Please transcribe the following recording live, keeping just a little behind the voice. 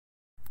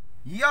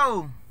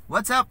Yo,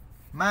 what's up,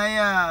 my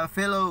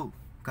fellow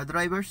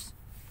ka-drivers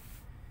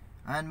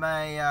and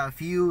my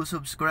few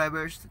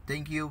subscribers.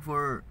 Thank you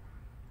for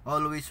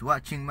always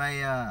watching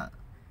my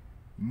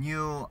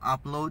new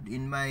upload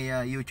in my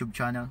YouTube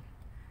channel.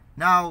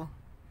 Now,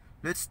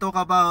 let's talk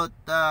about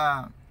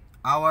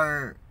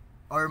our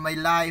or my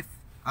life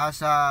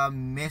as a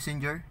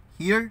messenger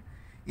here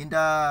in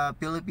the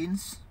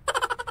Philippines.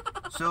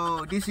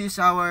 So this is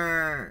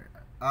our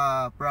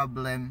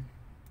problem,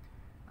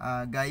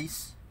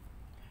 guys.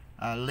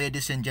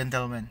 Ladies and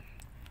gentlemen,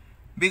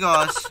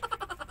 because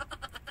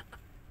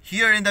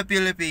here in the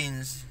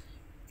Philippines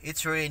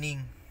it's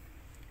raining.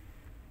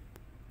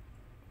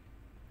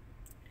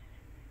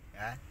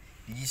 Yeah,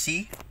 did you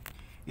see?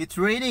 It's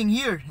raining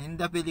here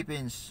in the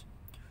Philippines.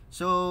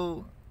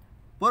 So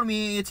for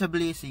me it's a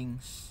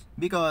blessing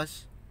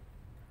because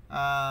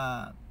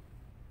uh,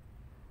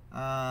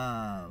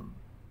 uh,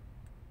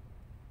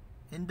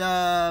 in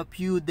the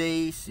few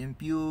days, in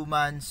few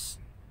months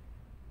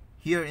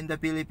here in the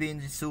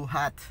Philippines it's so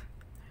hot.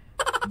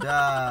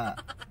 The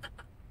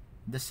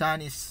the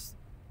sun is,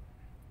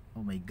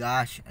 oh my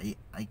gosh, I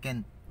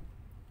can't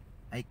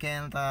I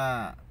can't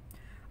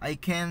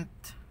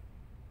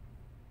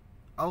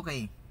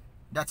okay,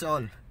 that's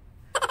all.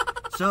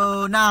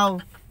 So now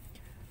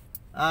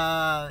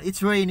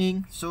it's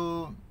raining,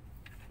 so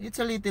it's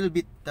a little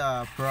bit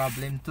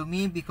problem to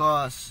me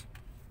because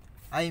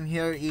I'm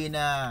here in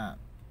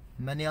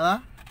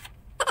Manila.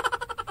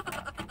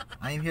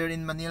 I'm here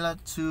in Manila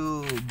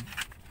to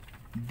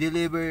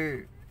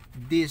deliver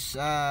these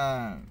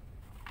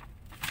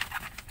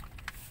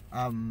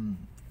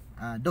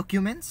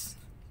documents,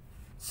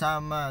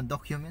 some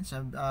documents,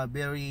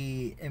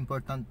 very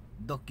important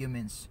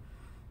documents.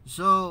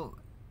 So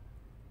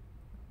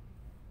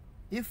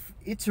if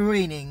it's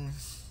raining,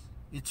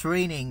 okay, it's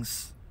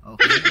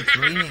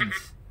raining.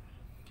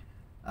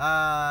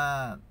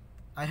 I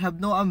have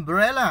no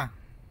umbrella.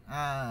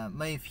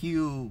 My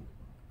few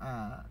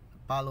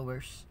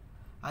followers,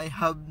 I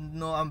have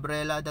no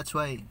umbrella. That's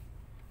why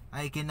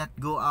I cannot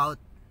go out.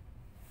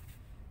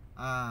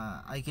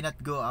 I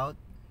cannot go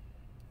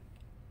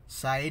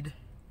outside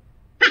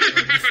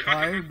of this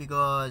car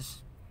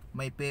because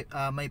my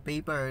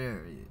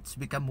paper it's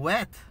become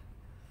wet.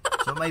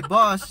 So my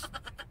boss,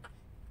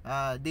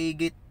 they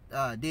get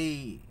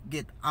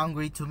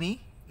angry to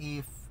me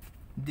if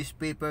this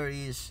paper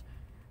is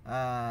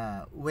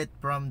wet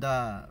from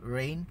the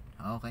rain.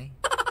 Okay,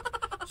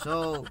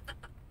 so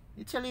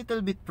it's a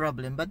little bit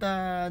problem, but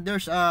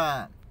there's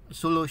a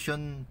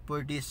solution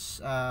for this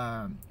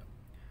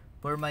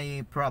for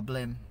my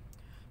problem.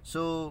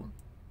 So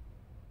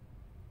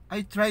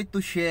I try to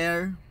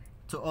share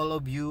to all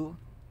of you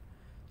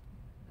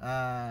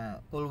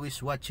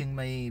always watching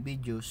my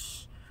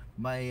videos,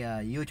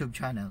 my YouTube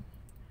channel,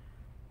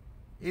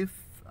 if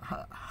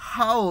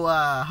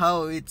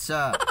how it's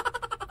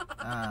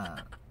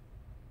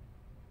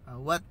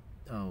what,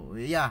 oh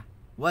yeah,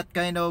 what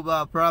kind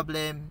of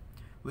problem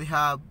we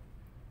have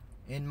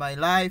in my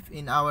life,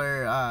 in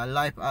our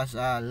life as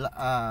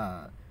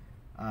a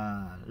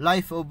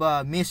life of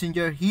a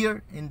messenger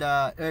here in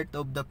the earth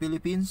of the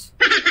Philippines.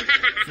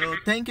 So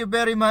thank you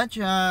very much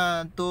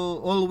to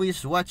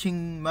always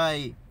watching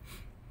my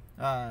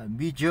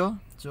video.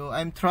 So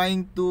I'm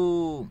trying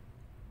to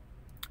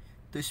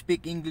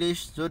speak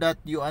English so that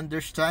you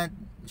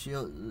understand,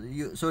 so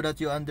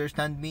that you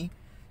understand me.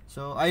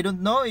 So I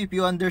don't know if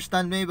you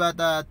understand me, but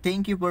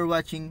thank you for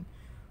watching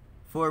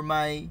for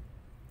my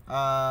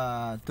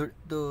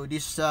to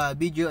this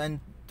video and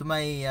to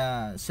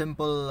my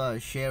simple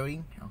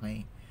sharing.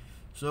 Okay,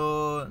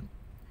 so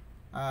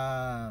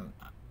I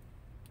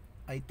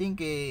think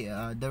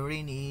the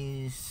rain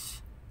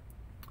is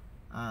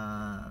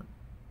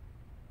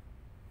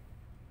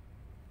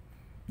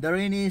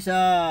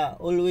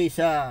always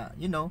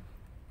you know.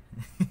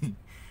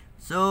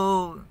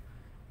 So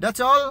that's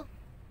all,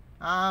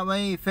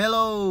 my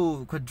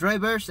fellow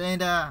drivers,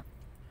 and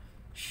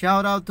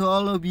shout out to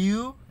all of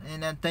you,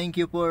 and thank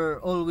you for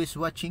always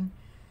watching,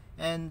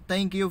 and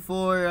thank you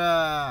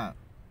for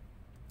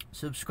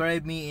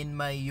subscribe me in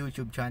my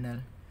YouTube channel.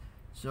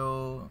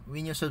 So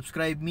when you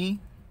subscribe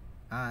me,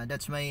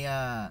 that's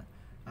my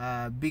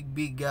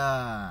big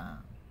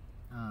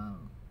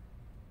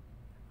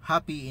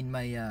happy in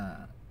my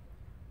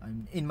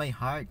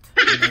heart,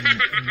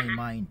 in my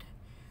mind.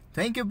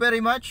 Thank you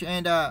very much,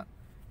 and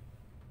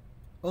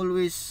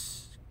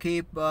always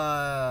keep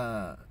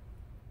your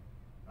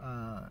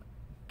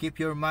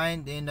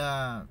mind in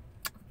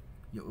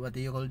what do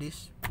you call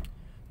this,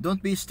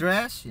 don't be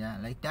stressed, yeah,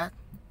 like that,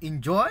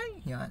 enjoy,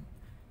 yeah.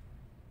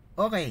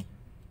 Okay,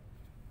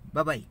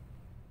 bye bye.